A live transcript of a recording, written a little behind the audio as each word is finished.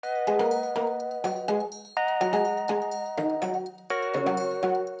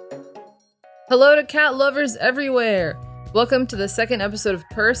Hello to cat lovers everywhere! Welcome to the second episode of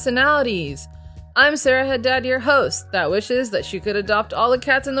Personalities. I'm Sarah Haddad, your host, that wishes that she could adopt all the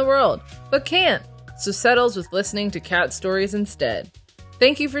cats in the world, but can't, so settles with listening to cat stories instead.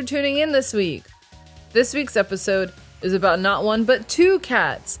 Thank you for tuning in this week. This week's episode is about not one but two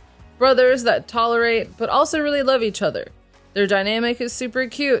cats, brothers that tolerate but also really love each other. Their dynamic is super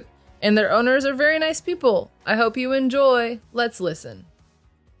cute, and their owners are very nice people. I hope you enjoy. Let's listen.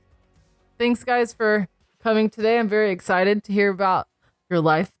 Thanks, guys, for coming today. I'm very excited to hear about your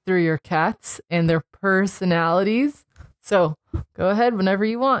life through your cats and their personalities. So go ahead whenever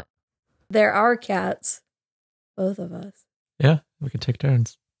you want. There are cats, both of us. Yeah, we can take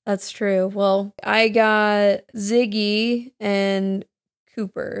turns. That's true. Well, I got Ziggy and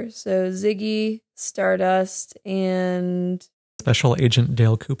Cooper. So Ziggy, Stardust, and Special Agent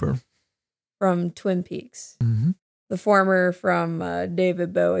Dale Cooper from Twin Peaks. Mm-hmm. The former from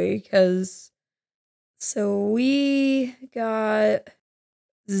David Bowie. So we got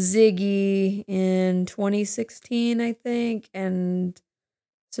Ziggy in 2016, I think, and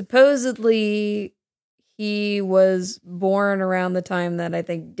supposedly he was born around the time that I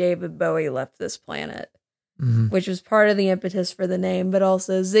think David Bowie left this planet, which was part of the impetus for the name, but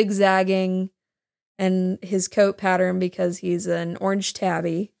also zigzagging and his coat pattern because he's an orange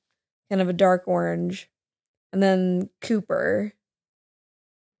tabby, kind of a dark orange. And then Cooper.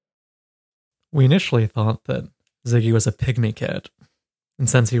 We initially thought that Ziggy was a pygmy cat, and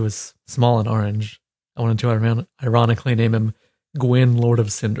since he was small and orange, I wanted to ironically name him Gwyn, Lord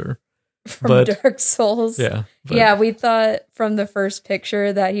of Cinder. From Dark Souls. Yeah. Yeah, we thought from the first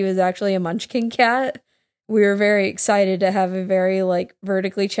picture that he was actually a munchkin cat. We were very excited to have a very,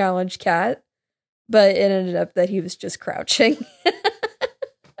 vertically challenged cat, but it ended up that he was just crouching.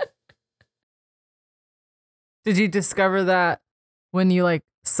 Did you discover that when you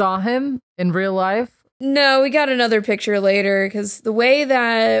saw him in real life? No, we got another picture later because the way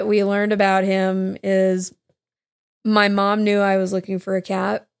that we learned about him is my mom knew I was looking for a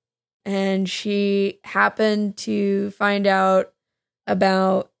cat, and she happened to find out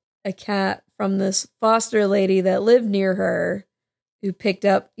about a cat from this foster lady that lived near her who picked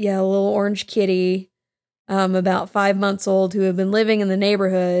up, a little orange kitty, about 5 months old, who had been living in the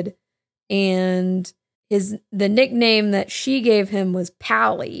neighborhood, and the nickname that she gave him was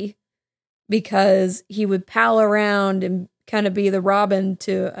Pally because he would pal around and kind of be the Robin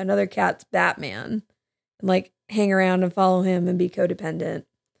to another cat's Batman and hang around and follow him and be codependent.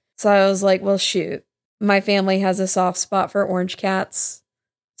 So I was like, well, shoot, my family has a soft spot for orange cats.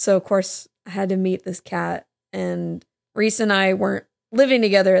 So of course I had to meet this cat, and Reese and I weren't living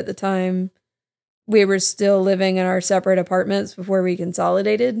together at the time. We were still living in our separate apartments before we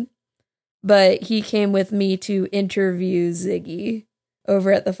consolidated. But he came with me to interview Ziggy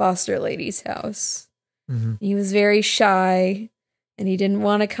over at the foster lady's house. Mm-hmm. He was very shy, and he didn't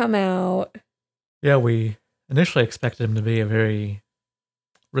want to come out. Yeah, we initially expected him to be a very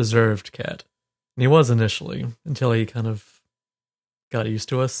reserved cat. And he was initially, until he kind of got used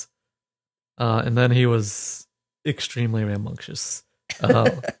to us. And then he was extremely rambunctious.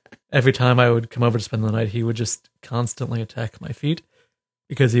 Every time I would come over to spend the night, he would just constantly attack my feet,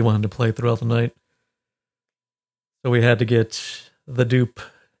 because he wanted to play throughout the night. So we had to get the dupe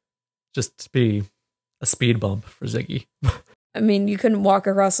just to be a speed bump for Ziggy. I mean, you couldn't walk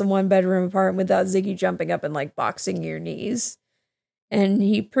across a one-bedroom apartment without Ziggy jumping up and boxing your knees. And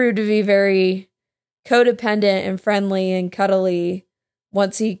he proved to be very codependent and friendly and cuddly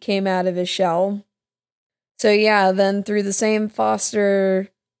once he came out of his shell. So yeah, then through the same foster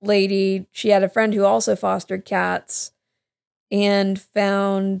lady, she had a friend who also fostered cats, and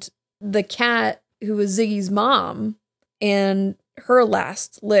found the cat who was Ziggy's mom and her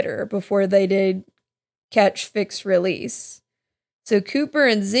last litter before they did catch, fix, release. So Cooper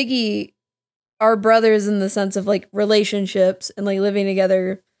and Ziggy are brothers in the sense of relationships and living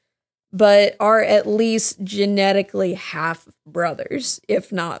together, but are at least genetically half brothers,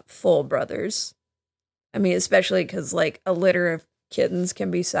 if not full brothers. I mean, especially because a litter of kittens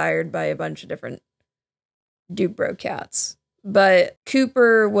can be sired by a bunch of different Dubro cats. But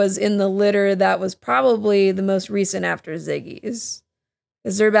Cooper was in the litter that was probably the most recent after Ziggy's,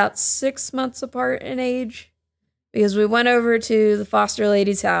 because they're about 6 months apart in age. Because we went over to the foster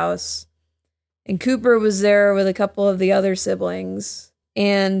lady's house, and Cooper was there with a couple of the other siblings.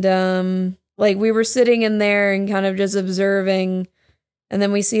 And we were sitting in there and kind of just observing. And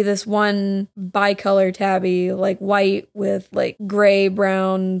then we see this one bicolor tabby, white with gray,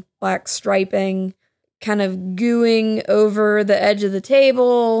 brown, black striping, kind of gooing over the edge of the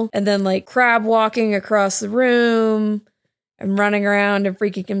table and then like crab walking across the room and running around and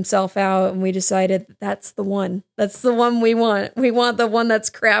freaking himself out. And we decided that's the one. That's the one we want. We want the one that's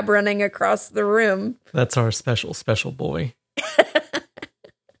crab running across the room. That's our special boy.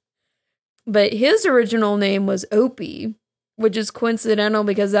 But his original name was Opie, which is coincidental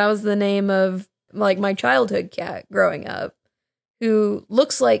because that was the name of like my childhood cat growing up, who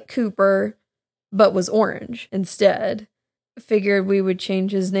looks like Cooper, but was orange instead. Figured we would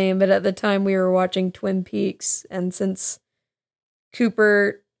change his name, but at the time we were watching Twin Peaks, and since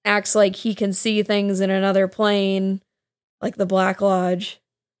Cooper acts like he can see things in another plane, like the Black Lodge,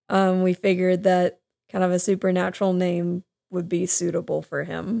 we figured that kind of a supernatural name would be suitable for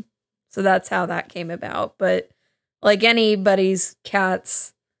him. So that's how that came about. But like anybody's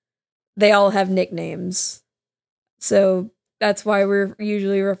cats, they all have nicknames. So that's why we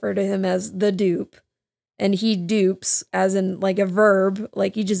usually refer to him as the dupe. And he dupes, as in like a verb,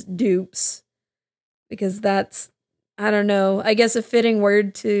 like he just dupes. Because that's, I don't know, I guess a fitting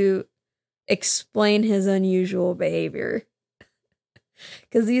word to explain his unusual behavior.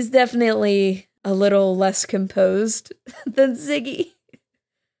 Because he's definitely a little less composed than Ziggy.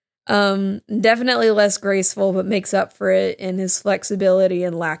 Definitely less graceful, but makes up for it in his flexibility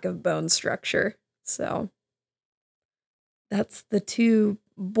and lack of bone structure. So that's the two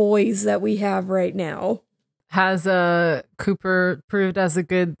boys that we have right now. Has Cooper proved as a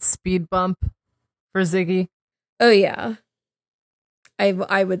good speed bump for Ziggy? Oh yeah,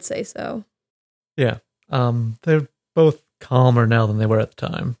 I would say so. Yeah, they're both calmer now than they were at the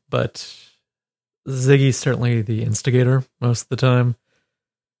time, but Ziggy's certainly the instigator most of the time.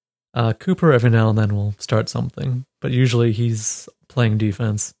 Cooper every now and then will start something, but usually he's playing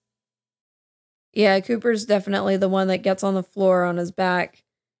defense. Yeah, Cooper's definitely the one that gets on the floor on his back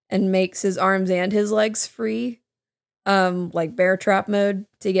and makes his arms and his legs free, like bear trap mode,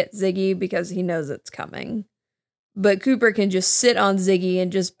 to get Ziggy because he knows it's coming. But Cooper can just sit on Ziggy and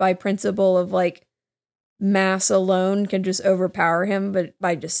just by principle of like mass alone can just overpower him, but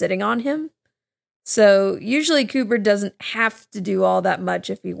by just sitting on him. So usually Cooper doesn't have to do all that much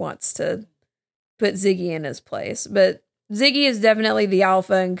if he wants to put Ziggy in his place. But Ziggy is definitely the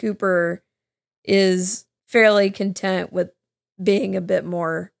alpha, and Cooper is fairly content with being a bit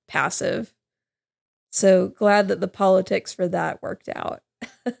more passive. So glad that the politics for that worked out.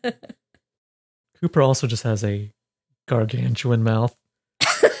 Cooper also just has a gargantuan mouth.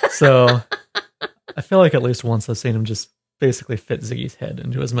 So I feel like at least once I've seen him just basically fit Ziggy's head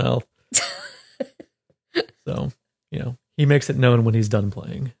into his mouth. So, he makes it known when he's done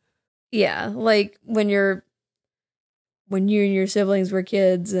playing. Yeah, like when you and your siblings were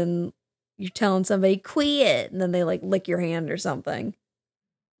kids and you're telling somebody, quit, and then they like lick your hand or something.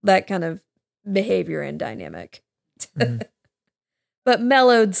 That kind of behavior and dynamic. Mm-hmm. But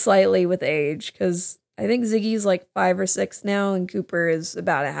mellowed slightly with age, because I think Ziggy's like 5 or 6 now, and Cooper is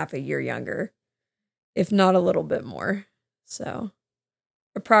about a half a year younger, if not a little bit more. So,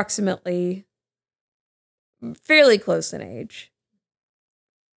 approximately fairly close in age.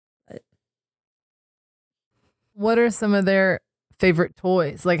 But what are some of their favorite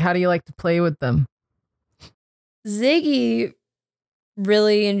toys? Like, how do you like to play with them? Ziggy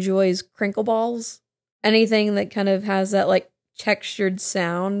really enjoys crinkle balls. Anything that kind of has that like textured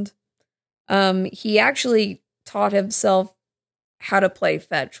sound. He actually taught himself how to play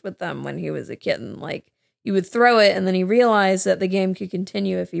fetch with them when he was a kitten. Like, you would throw it and then he realized that the game could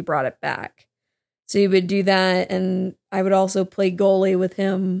continue if he brought it back. So he would do that, and I would also play goalie with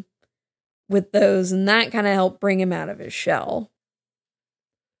him with those, and that kind of helped bring him out of his shell.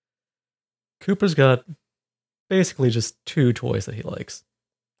 Cooper's got basically just 2 toys that he likes.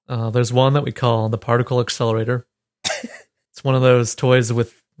 There's one that we call the particle accelerator. It's one of those toys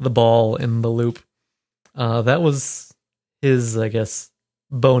with the ball in the loop. That was his, I guess,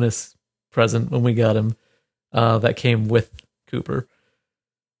 bonus present when we got him. That came with Cooper.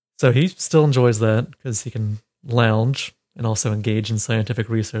 So he still enjoys that because he can lounge and also engage in scientific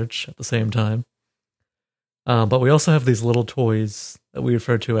research at the same time. But we also have these little toys that we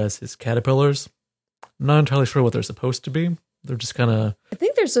refer to as his caterpillars. I'm not entirely sure what they're supposed to be. They're just kind of... I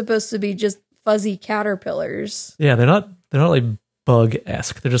think they're supposed to be just fuzzy caterpillars. Yeah, they're not like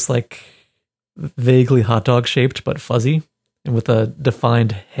bug-esque. They're just like vaguely hot dog shaped, but fuzzy and with a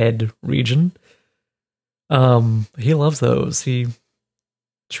defined head region. He loves those. He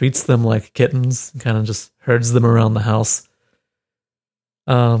treats them like kittens, kind of just herds them around the house.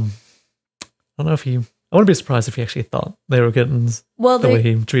 I don't know if I wouldn't be surprised if he actually thought they were kittens. Well, the way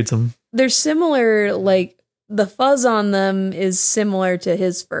he treats them. They're similar, like the fuzz on them is similar to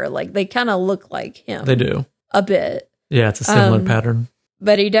his fur. Like, they kind of look like him. They do. A bit. Yeah, it's a similar pattern.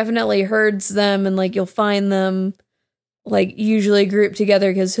 But he definitely herds them, and like you'll find them like usually grouped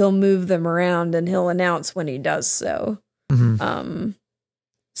together because he'll move them around and he'll announce when he does so. Mm-hmm.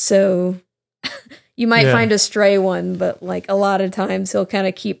 So you might find a stray one, but like a lot of times he'll kind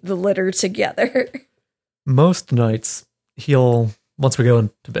of keep the litter together. Most nights, once we go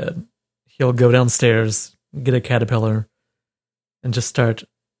into bed, he'll go downstairs, get a caterpillar, and just start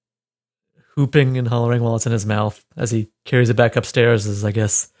hooping and hollering while it's in his mouth as he carries it back upstairs as, I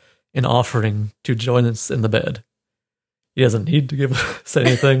guess, an offering to join us in the bed. He doesn't need to give us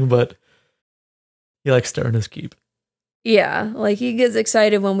anything, but he likes to earn his keep. Yeah, like he gets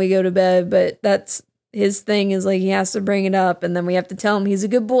excited when we go to bed, but that's his thing is like he has to bring it up, and then we have to tell him he's a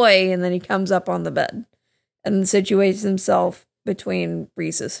good boy, and then he comes up on the bed and situates himself between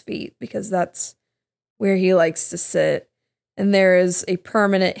Reese's feet because that's where he likes to sit. And there is a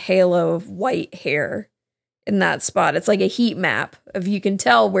permanent halo of white hair in that spot. It's like a heat map of you can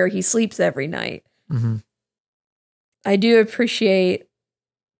tell where he sleeps every night. Mm-hmm. I do appreciate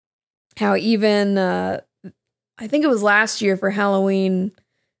how even, I think it was last year for Halloween,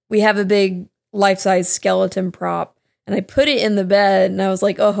 we have a big life-size skeleton prop. And I put it in the bed and I was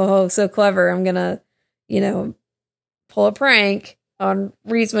like, oh, so clever. I'm going to, pull a prank on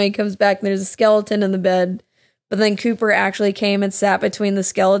Reese when he comes back and there's a skeleton in the bed. But then Cooper actually came and sat between the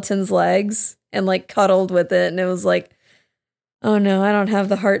skeleton's legs and like cuddled with it. And it was like, oh no, I don't have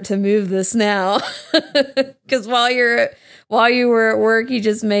the heart to move this now. Because while you were at work, he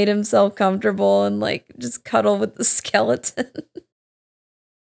just made himself comfortable and like just cuddle with the skeleton.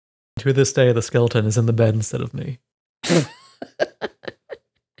 To this day, the skeleton is in the bed instead of me.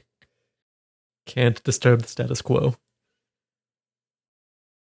 Can't disturb the status quo.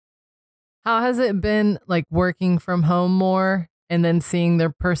 How has it been like working from home more and then seeing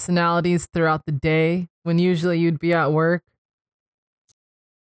their personalities throughout the day when usually you'd be at work?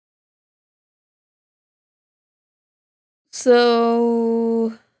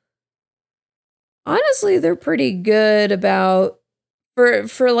 So honestly, they're pretty good about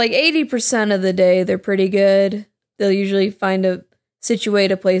for like 80% of the day, they're pretty good. They'll usually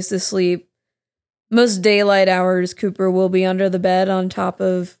situate a place to sleep. Most daylight hours, Cooper will be under the bed on top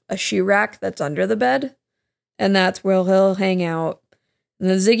of a shoe rack that's under the bed. And that's where he'll hang out. And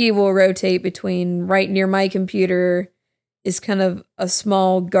then Ziggy will rotate between right near my computer is kind of a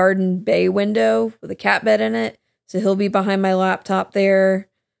small garden bay window with a cat bed in it. So he'll be behind my laptop there.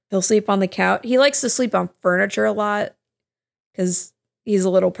 He'll sleep on the couch. He likes to sleep on furniture a lot because he's a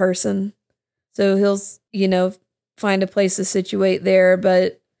little person. So he'll, find a place to situate there.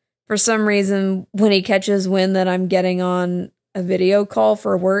 But for some reason, when he catches wind that I'm getting on a video call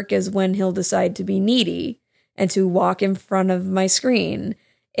for work is when he'll decide to be needy and to walk in front of my screen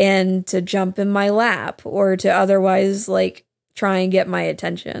and to jump in my lap or to otherwise like try and get my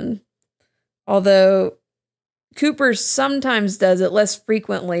attention. Although Cooper sometimes does it, less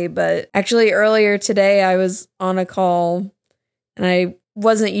frequently, but actually earlier today I was on a call and I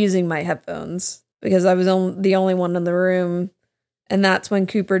wasn't using my headphones because I was the only one in the room. And that's when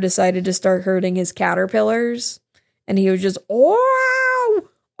Cooper decided to start herding his caterpillars. And he was just,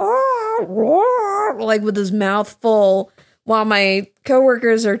 like with his mouth full while my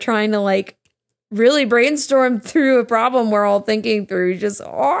coworkers are trying to like really brainstorm through a problem we're all thinking through. Just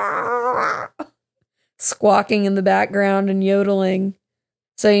squawking in the background and yodeling.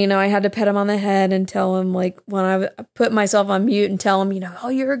 So, I had to pet him on the head and tell him like when I put myself on mute and tell him, oh,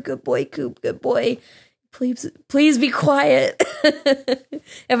 you're a good boy, Coop, good boy. Please be quiet.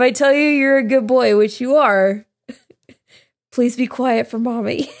 If I tell you you're a good boy, which you are, please be quiet for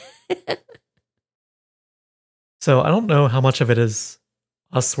mommy. So I don't know how much of it is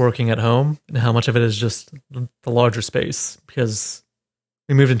us working at home and how much of it is just the larger space because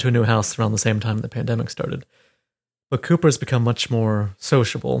we moved into a new house around the same time the pandemic started. But Cooper's become much more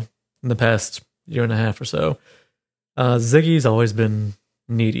sociable in the past year and a half or so. Ziggy's always been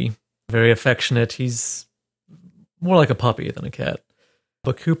needy. Very affectionate. He's more like a puppy than a cat.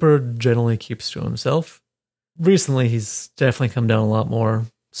 But Cooper generally keeps to himself. Recently, he's definitely come down a lot more,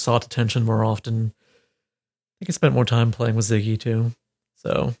 sought attention more often. I think he spent more time playing with Ziggy, too.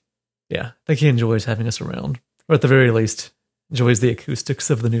 So, yeah, I think he enjoys having us around. Or at the very least, enjoys the acoustics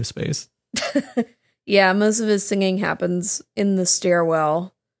of the new space. Yeah, most of his singing happens in the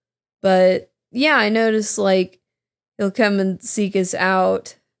stairwell. But, yeah, I noticed, like, he'll come and seek us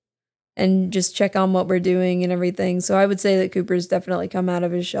out and just check on what we're doing and everything. So I would say that Cooper's definitely come out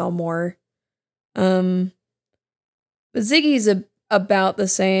of his shell more. But Ziggy's about the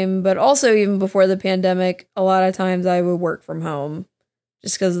same, but also even before the pandemic, a lot of times I would work from home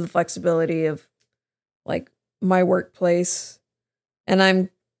just because of the flexibility of like my workplace. And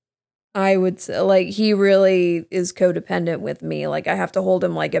I would say, like, he really is codependent with me. Like, I have to hold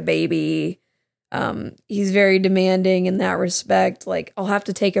him like a baby. He's very demanding in that respect. Like, I'll have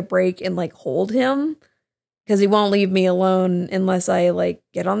to take a break and like hold him because he won't leave me alone unless I like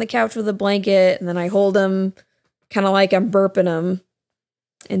get on the couch with a blanket and then I hold him kind of like I'm burping him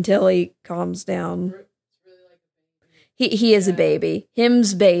until he calms down. He is a baby.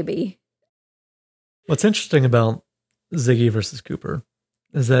 Him's baby. What's interesting about Ziggy versus Cooper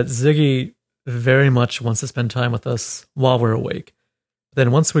is that Ziggy very much wants to spend time with us while we're awake.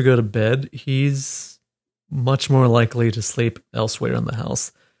 Then once we go to bed, he's much more likely to sleep elsewhere in the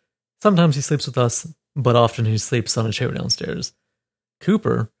house. Sometimes he sleeps with us, but often he sleeps on a chair downstairs.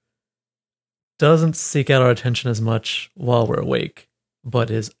 Cooper doesn't seek out our attention as much while we're awake,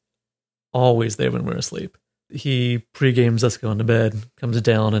 but is always there when we're asleep. He pre-games us going to bed, comes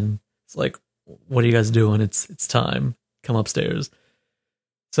down, and it's like, what are you guys doing? It's time. Come upstairs.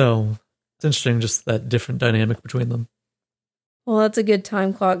 So it's interesting, just that different dynamic between them. Well, that's a good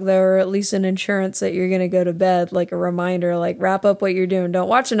time clock, though, or at least an insurance that you're going to go to bed, like a reminder, like wrap up what you're doing. Don't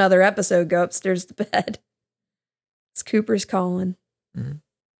watch another episode, go upstairs to bed. It's Cooper's calling. Mm-hmm.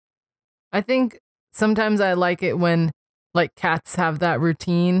 I think sometimes I like it when like cats have that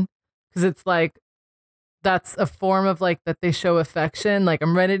routine because it's like that's a form of like that they show affection. Like,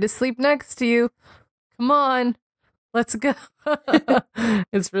 I'm ready to sleep next to you. Come on, let's go.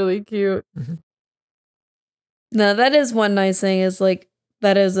 It's really cute. Mm-hmm. No, that is one nice thing is like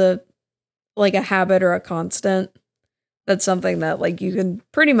that is a habit or a constant. That's something that like you can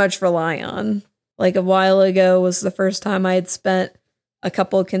pretty much rely on. Like a while ago was the first time I had spent a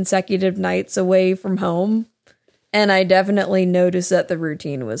couple consecutive nights away from home, and I definitely noticed that the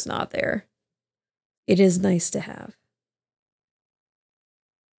routine was not there. It is nice to have.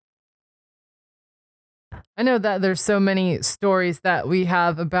 I know that there's so many stories that we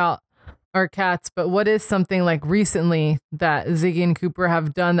have about our cats, but what is something like recently that Ziggy and Cooper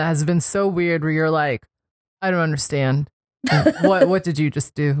have done that has been so weird where you're like, I don't understand. What did you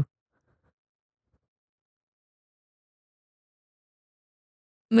just do?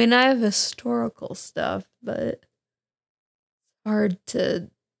 I mean, I have historical stuff, but it's hard to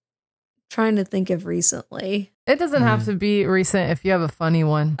trying to think of recently. It doesn't have to be recent. If you have a funny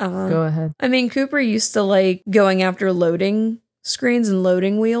one, go ahead. I mean, Cooper used to like going after loading screens and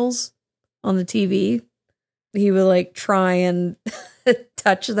loading wheels on the TV. He would like try and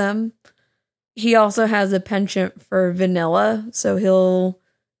touch them. He also has a penchant for vanilla, so he'll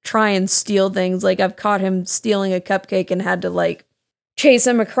try and steal things. Like I've caught him stealing a cupcake and had to like chase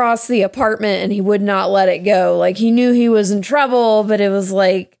him across the apartment and he would not let it go. Like he knew he was in trouble, but it was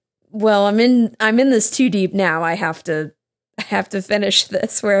like, well, I'm in this too deep now. I have to finish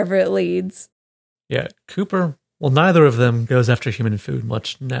this wherever it leads. Yeah, Cooper, well, neither of them goes after human food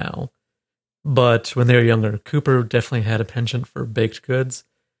much now. But when they were younger, Cooper definitely had a penchant for baked goods.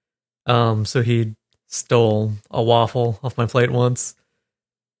 So he stole a waffle off my plate once.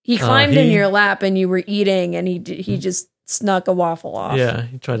 He climbed in your lap and you were eating and he just snuck a waffle off. Yeah,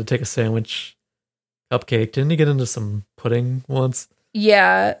 he tried to take a sandwich cupcake. Didn't he get into some pudding once?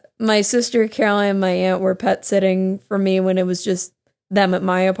 Yeah, my sister Caroline and my aunt were pet sitting for me when it was just them at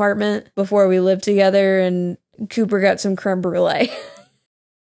my apartment before we lived together, and Cooper got some creme brulee.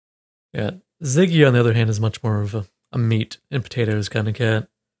 Yeah, Ziggy, on the other hand, is much more of a meat and potatoes kind of cat.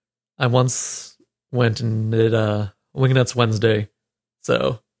 I once went and did Wing Nuts Wednesday,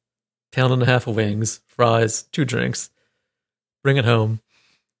 so pound and a half of wings, fries, 2 drinks, bring it home,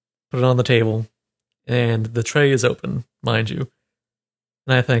 put it on the table, and the tray is open, mind you.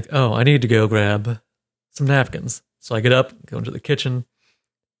 And I think, oh, I need to go grab some napkins. So I get up, go into the kitchen,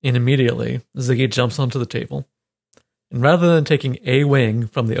 and immediately Ziggy jumps onto the table. And rather than taking a wing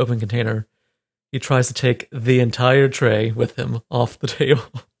from the open container, he tries to take the entire tray with him off the table.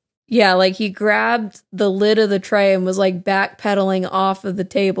 Yeah, like he grabbed the lid of the tray and was like backpedaling off of the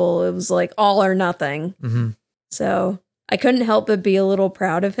table. It was like all or nothing. Mm-hmm. So I couldn't help but be a little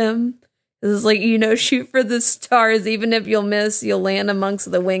proud of him. This is like, shoot for the stars. Even if you'll miss, you'll land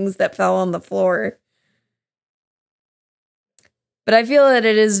amongst the wings that fell on the floor. But I feel that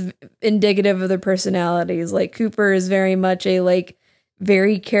it is indicative of their personalities. Like Cooper is very much a like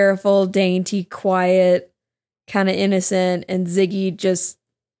very careful, dainty, quiet, kind of innocent. And Ziggy just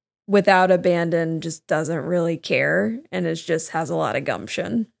without abandon just doesn't really care. And it just has a lot of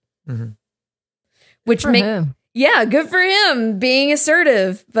gumption. Mm-hmm. Which makes him. Yeah, good for him being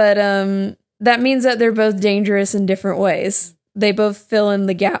assertive, but that means that they're both dangerous in different ways. they both fill in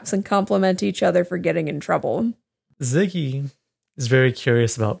the gaps and complement each other for getting in trouble. Ziggy is very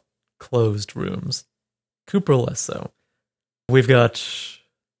curious about closed rooms. Cooper less so. We've got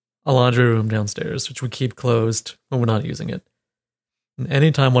a laundry room downstairs, which we keep closed when we're not using it. And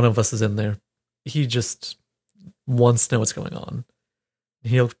anytime one of us is in there, he just wants to know what's going on.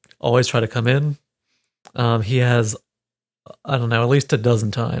 He'll always try to come in. He has, I don't know, at least a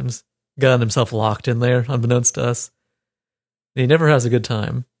dozen times gotten himself locked in there, unbeknownst to us. And he never has a good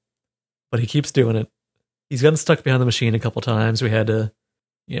time, but he keeps doing it. He's gotten stuck behind the machine a couple times. We had to,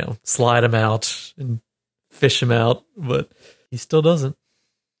 slide him out and fish him out, but he still doesn't.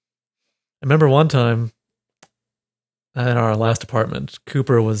 I remember one time in our last apartment,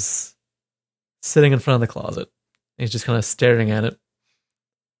 Cooper was sitting in front of the closet. He's just kind of staring at it.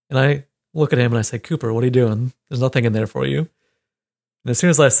 And I look at him and I say, Cooper, what are you doing? There's nothing in there for you. And as soon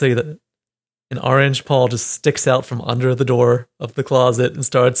as I see that an orange paw just sticks out from under the door of the closet and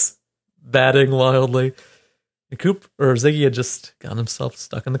starts batting wildly, and Ziggy had just gotten himself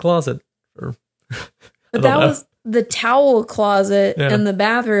stuck in the closet. But that was the towel closet in the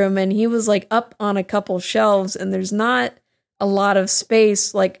bathroom, and he was like up on a couple shelves, and there's not a lot of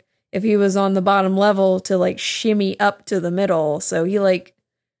space, like if he was on the bottom level, to like shimmy up to the middle. So he like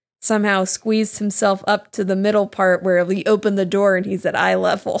somehow squeezed himself up to the middle part where he opened the door and he's at eye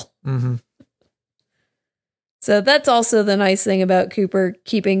level. Mm-hmm. So that's also the nice thing about Cooper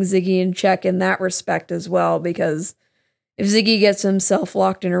keeping Ziggy in check in that respect as well, because if Ziggy gets himself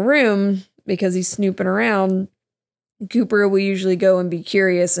locked in a room because he's snooping around, Cooper will usually go and be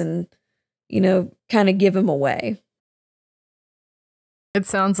curious and, kind of give him away. It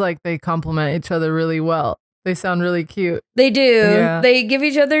sounds like they complement each other really well. They sound really cute. They do. Yeah. They give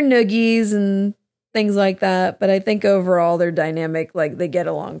each other noogies and things like that. But I think overall they're dynamic. Like they get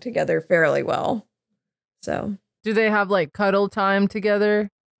along together fairly well. So, do they have like cuddle time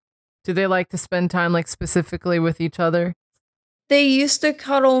together? Do they like to spend time like specifically with each other? They used to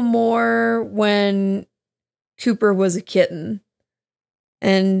cuddle more when Cooper was a kitten.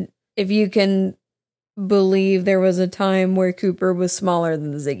 And if you can believe, there was a time where Cooper was smaller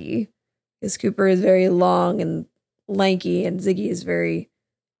than Ziggy. Because Cooper is very long and lanky, and Ziggy is very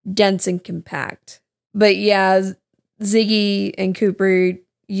dense and compact. But yeah, Ziggy and Cooper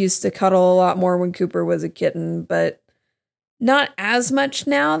used to cuddle a lot more when Cooper was a kitten, but not as much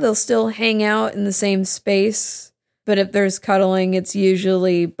now. They'll still hang out in the same space, but if there's cuddling, it's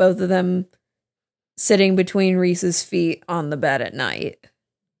usually both of them sitting between Reese's feet on the bed at night.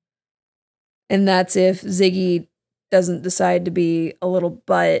 And that's if Ziggy doesn't decide to be a little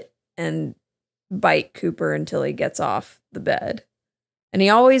butt and bite Cooper until he gets off the bed. And he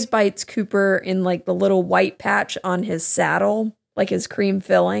always bites Cooper in like the little white patch on his saddle, like his cream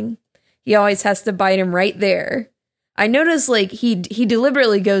filling. He always has to bite him right there. I notice like he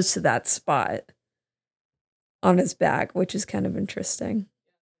deliberately goes to that spot on his back, which is kind of interesting.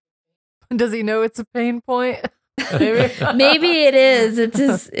 Does he know it's a pain point? Maybe it is.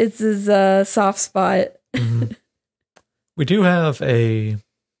 It's his soft spot. Mm-hmm. We do have a kind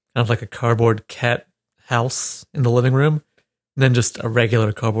of like a cardboard cat house in the living room, and then just a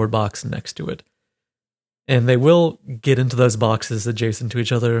regular cardboard box next to it. And they will get into those boxes adjacent to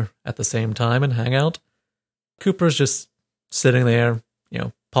each other at the same time and hang out. Cooper's just sitting there,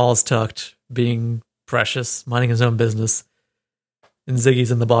 paws tucked, being precious, minding his own business. And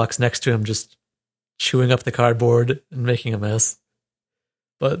Ziggy's in the box next to him, just chewing up the cardboard and making a mess.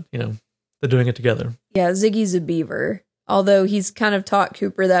 But, they're doing it together. Yeah, Ziggy's a beaver. Although he's kind of taught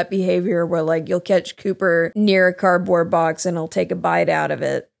Cooper that behavior where, like, you'll catch Cooper near a cardboard box and he'll take a bite out of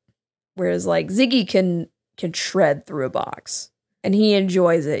it. Whereas, like, Ziggy can shred through a box. And he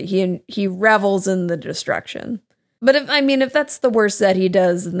enjoys it. He revels in the destruction. But if that's the worst that he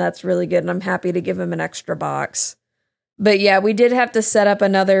does, then that's really good. And I'm happy to give him an extra box. But yeah, we did have to set up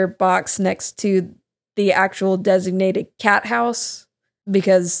another box next to the actual designated cat house.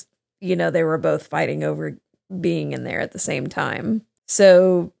 Because, they were both fighting over being in there at the same time.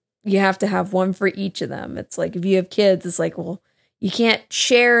 So you have to have one for each of them. It's like if you have kids, it's like, well, you can't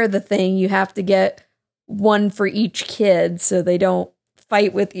share the thing. You have to get one for each kid so they don't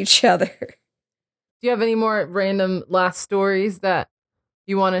fight with each other. Do you have any more random last stories that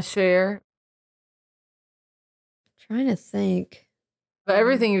you want to share? Trying to think. But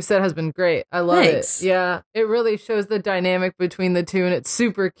everything you've said has been great. I love Thanks. it. Yeah. It really shows the dynamic between the two, and it's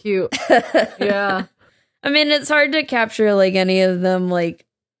super cute. Yeah. It's hard to capture like any of them, like,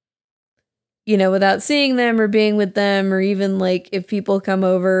 without seeing them or being with them, or even like if people come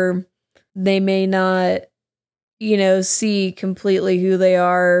over, they may not, see completely who they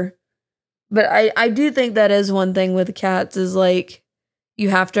are. But I do think that is one thing with cats is like you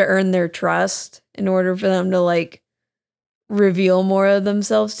have to earn their trust in order for them to like reveal more of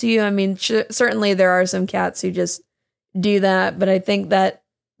themselves to you. I mean, certainly there are some cats who just do that, but I think that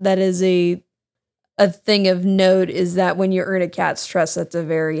is a thing of note is that when you earn a cat's trust, that's a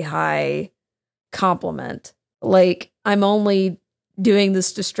very high compliment. Like, I'm only doing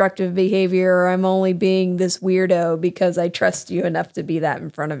this destructive behavior, or I'm only being this weirdo because I trust you enough to be that in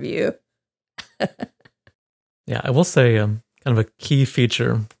front of you. Yeah, I will say kind of a key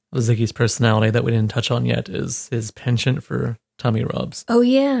feature of Ziggy's personality that we didn't touch on yet is his penchant for tummy rubs. Oh,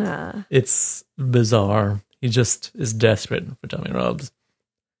 yeah. It's bizarre. He just is desperate for tummy rubs.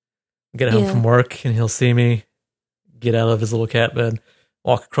 Get home from work and he'll see me get out of his little cat bed,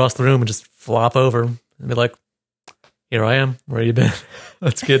 walk across the room and just flop over and be like, here I am. Where you been?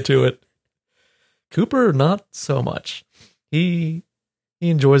 Let's get to it. Cooper, not so much. He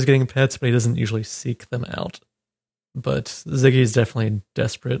enjoys getting pets, but he doesn't usually seek them out. But Ziggy's definitely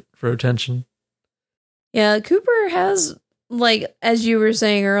desperate for attention. Yeah, Cooper has, like, as you were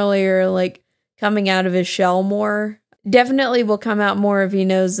saying earlier, like, coming out of his shell more. Definitely will come out more if he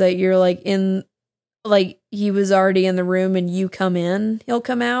knows that you're, like, in, like, he was already in the room and you come in, he'll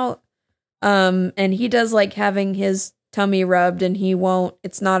come out. And he does like having his tummy rubbed and he won't,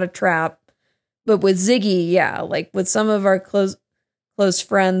 it's not a trap. But with Ziggy, yeah, like with some of our close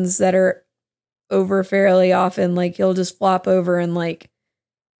friends that are over fairly often, like he'll just flop over and like,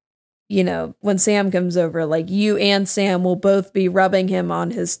 you know, when Sam comes over, like you and Sam will both be rubbing him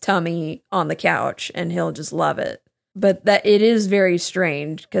on his tummy on the couch and he'll just love it. But that it is very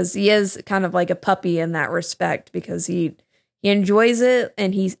strange because he is kind of like a puppy in that respect because he enjoys it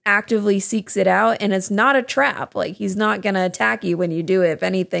and he actively seeks it out and it's not a trap. Like he's not going to attack you when you do it. If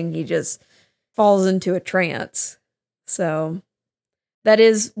anything, he just falls into a trance. So that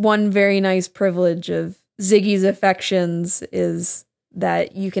is one very nice privilege of Ziggy's affections is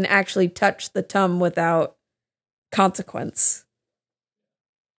that you can actually touch the tum without consequence.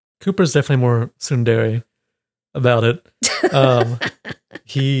 Cooper's definitely more tsundere about it.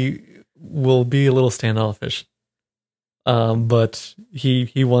 He will be a little standoffish. But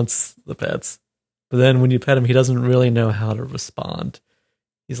he wants the pets. But then when you pet him, he doesn't really know how to respond.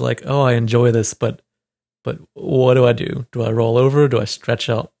 He's like, "Oh, I enjoy this, but what do I do? Do I roll over? Do I stretch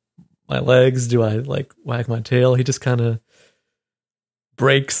out my legs? Do I like wag my tail?" He just kind of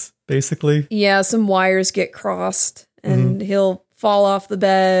breaks, basically. Yeah, some wires get crossed, and he'll fall off the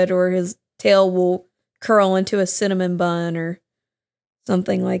bed, or his tail will curl into a cinnamon bun, or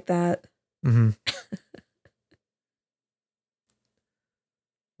something like that. Mm-hmm.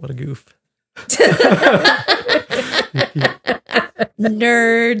 What a goof.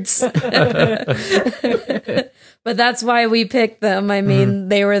 Nerds. But that's why we picked them. I mean,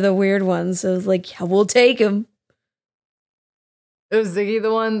 they were the weird ones. So it was like, yeah, we'll take them. It was Ziggy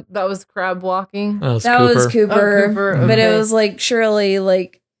the one that was crab walking? That was Cooper. Oh, Cooper. But Okay. it was like, surely,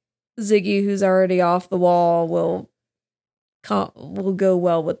 like, Ziggy, who's already off the wall, will go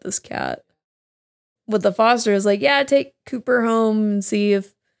well with this cat. With the foster, is like, yeah, take Cooper home and see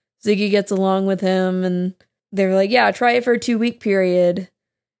if Ziggy gets along with him. And they were like, yeah, try it for a 2-week period.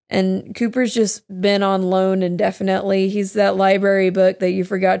 And Cooper's just been on loan indefinitely. He's that library book that you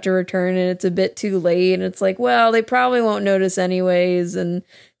forgot to return and it's a bit too late. And it's like, well, they probably won't notice anyways. And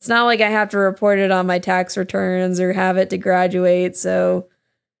it's not like I have to report it on my tax returns or have it to graduate. So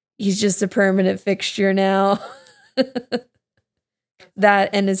he's just a permanent fixture now. That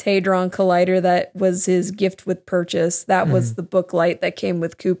and his Hadron Collider that was his gift with purchase. That was the book light that came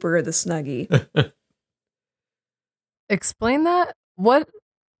with Cooper, the Snuggie. Explain that? What?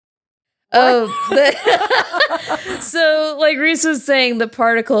 Oh, so like Reese was saying, the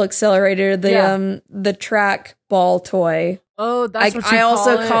particle accelerator, the track ball toy. Oh, that's what you I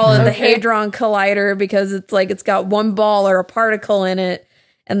also call it? call it the Okay. Hadron Collider because it's like it's got one ball or a particle in it,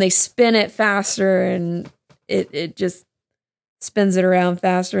 and they spin it faster, and it just spins it around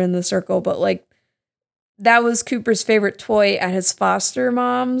faster in the circle. But like that was Cooper's favorite toy at his foster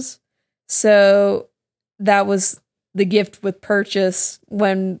mom's, so that was the gift with purchase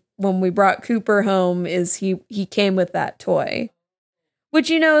when we brought Cooper home. Is he came with that toy, which,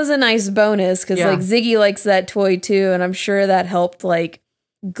 you know, is a nice bonus because like Ziggy likes that toy too, and I'm sure that helped like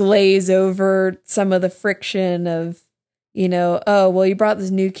glaze over some of the friction of, you know, oh well, you brought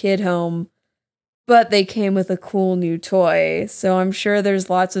this new kid home, but they came with a cool new toy. So I'm sure there's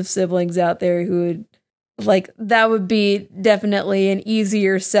lots of siblings out there who would like that would be definitely an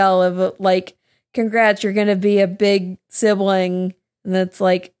easier sell of like, congrats, you're gonna be a big sibling, and that's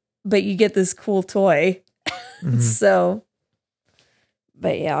like, but you get this cool toy. So,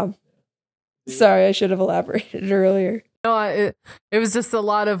 but yeah. Sorry, I should have elaborated earlier. No, it was just a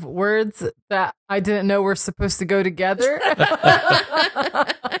lot of words that I didn't know were supposed to go together.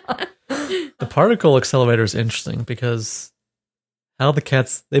 The particle accelerator is interesting because how the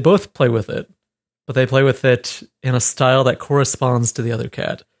cats, they both play with it, but they play with it in a style that corresponds to the other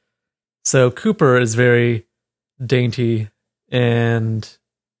cat. So Cooper is very dainty and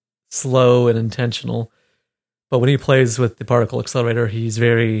slow and intentional, but when he plays with the particle accelerator, he's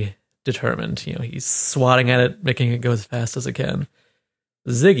very determined. You know, he's swatting at it, making it go as fast as it can.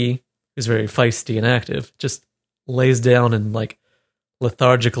 Ziggy, who's very feisty and active, just lays down and like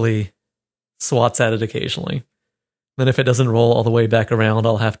lethargically swats at it occasionally. Then if it doesn't roll all the way back around,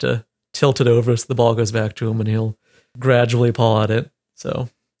 I'll have to tilt it over so the ball goes back to him and he'll gradually paw at it. So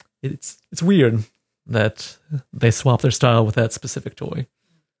it's weird that they swap their style with that specific toy.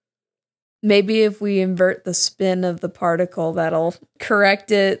 Maybe if we invert the spin of the particle, that'll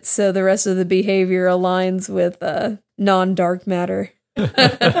correct it so the rest of the behavior aligns with non-dark matter.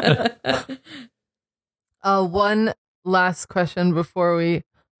 One last question before we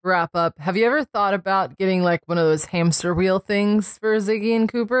wrap up. Have you ever thought about getting like one of those hamster wheel things for Ziggy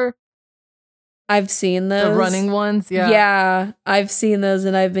and Cooper? I've seen those. The running ones? Yeah. Yeah, I've seen those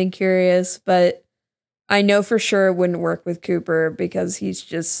and I've been curious, but I know for sure it wouldn't work with Cooper because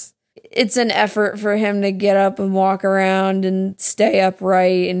it's an effort for him to get up and walk around and stay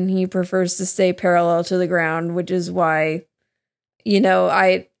upright, and he prefers to stay parallel to the ground, which is why,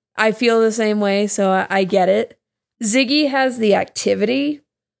 I feel the same way, so I get it. Ziggy has the activity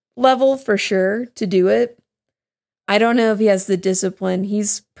level for sure to do it. I don't know if he has the discipline.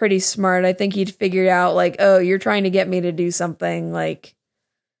 He's pretty smart. I think he'd figured out like, oh, you're trying to get me to do something. Like,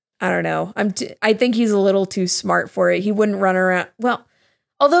 I don't know. I think he's a little too smart for it. He wouldn't run around. Well,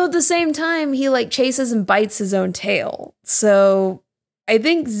 although at the same time, he like chases and bites his own tail. So I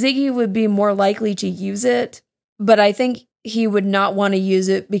think Ziggy would be more likely to use it, but I think he would not want to use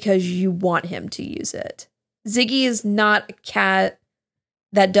it because you want him to use it. Ziggy is not a cat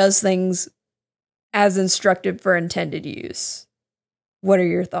that does things as instructed for intended use. What are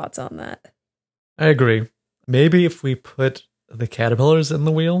your thoughts on that? I agree. Maybe if we put the caterpillars in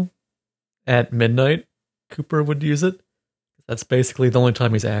the wheel at midnight, Cooper would use it. That's basically the only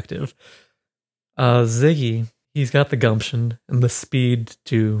time he's active. Ziggy, he's got the gumption and the speed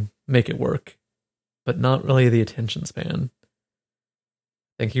to make it work, but not really the attention span.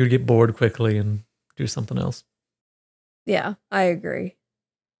 I think he would get bored quickly and do something else. Yeah, I agree.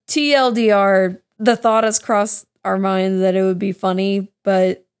 TLDR, the thought has crossed our minds that it would be funny,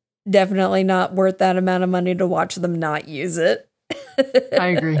 but definitely not worth that amount of money to watch them not use it. I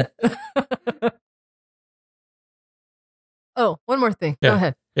agree. Oh, one more thing. Yeah. Go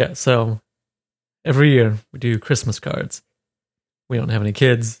ahead. Yeah, so every year we do Christmas cards. We don't have any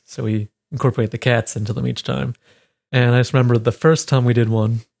kids, so we incorporate the cats into them each time. And I just remember the first time we did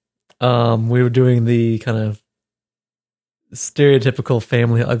one, we were doing the kind of stereotypical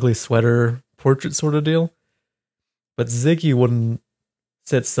family ugly sweater portrait sort of deal. But Ziggy wouldn't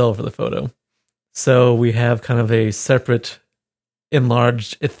sit still for the photo. So we have kind of a separate,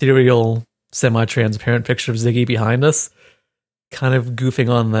 enlarged, ethereal, semi-transparent picture of Ziggy behind us, kind of goofing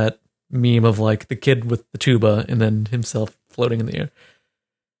on that meme of like the kid with the tuba and then himself floating in the air.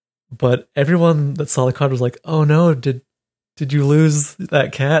 But everyone that saw the card was like, "Oh no, did you lose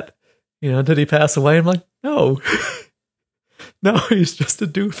that cat? Did he pass away?" I'm like, "No, no, he's just a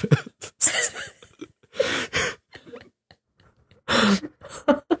doofus."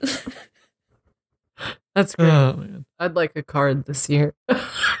 That's great. Oh, man. I'd like a card this year.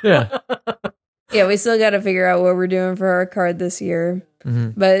 Yeah. Yeah, we still got to figure out what we're doing for our card this year.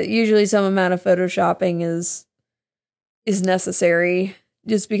 Mm-hmm. But usually some amount of photoshopping is necessary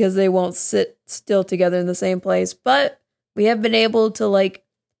just because they won't sit still together in the same place. But we have been able to like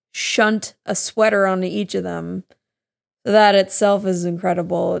shunt a sweater onto each of them. So that itself is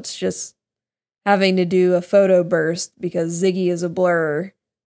incredible. It's just having to do a photo burst because Ziggy is a blur.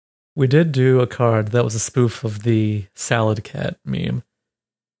 We did do a card that was a spoof of the salad cat meme.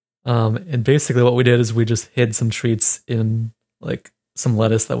 And basically what we did is we just hid some treats in like some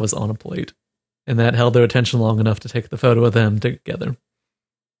lettuce that was on a plate. And that held their attention long enough to take the photo of them together.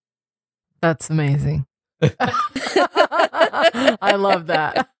 That's amazing. I love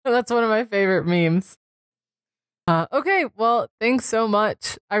that. That's one of my favorite memes. Okay, well, thanks so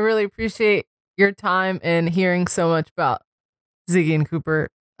much. I really appreciate your time and hearing so much about Ziggy and Cooper.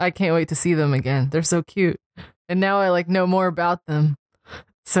 I can't wait to see them again. They're so cute. And now I like know more about them.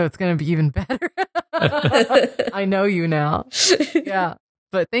 So it's going to be even better. I know you now. Yeah.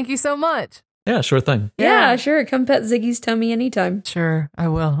 But thank you so much. Yeah, sure thing. Yeah, sure. Come pet Ziggy's tummy anytime. Sure, I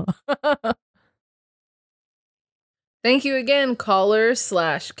will. Thank you again,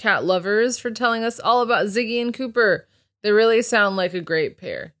 callers/cat lovers, for telling us all about Ziggy and Cooper. They really sound like a great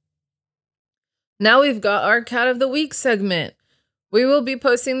pair. Now we've got our Cat of the Week segment. We will be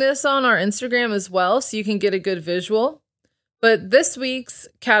posting this on our Instagram as well, so you can get a good visual. But this week's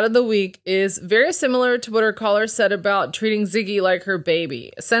Cat of the Week is very similar to what our caller said about treating Ziggy like her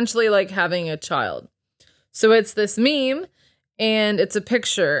baby, essentially like having a child. So it's this meme, and it's a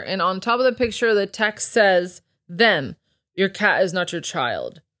picture, and on top of the picture, the text says, "Them, your cat is not your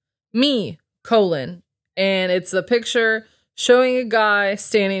child. Me, : and it's a picture showing a guy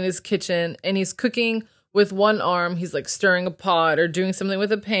standing in his kitchen, and he's cooking with one arm. He's like stirring a pot or doing something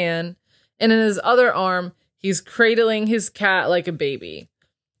with a pan, and in his other arm, he's cradling his cat like a baby.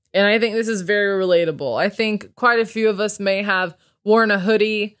 And I think this is very relatable. I think quite a few of us may have worn a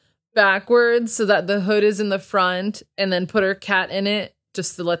hoodie backwards so that the hood is in the front and then put our cat in it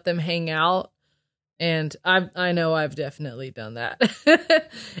just to let them hang out. And I know I've definitely done that.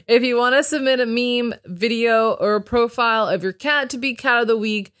 If you want to submit a meme, video, or a profile of your cat to be Cat of the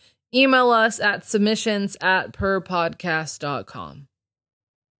Week, email us at submissions@perpodcast.com.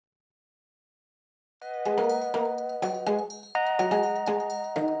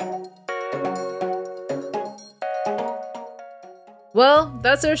 Well,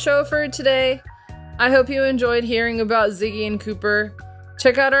 that's our show for today. I hope you enjoyed hearing about Ziggy and Cooper.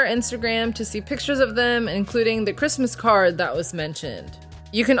 Check out our Instagram to see pictures of them, including the Christmas card that was mentioned.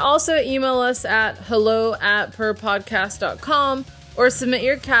 You can also email us at hello@perpodcast.com or submit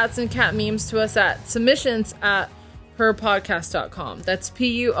your cats and cat memes to us at submissions@perpodcast.com. That's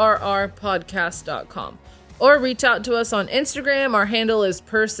PURR podcast.com. Or reach out to us on Instagram. Our handle is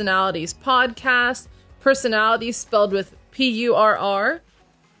Personalities Podcast. Personalities spelled with PURR.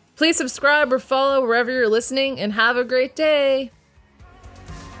 Please subscribe or follow wherever you're listening, and have a great day.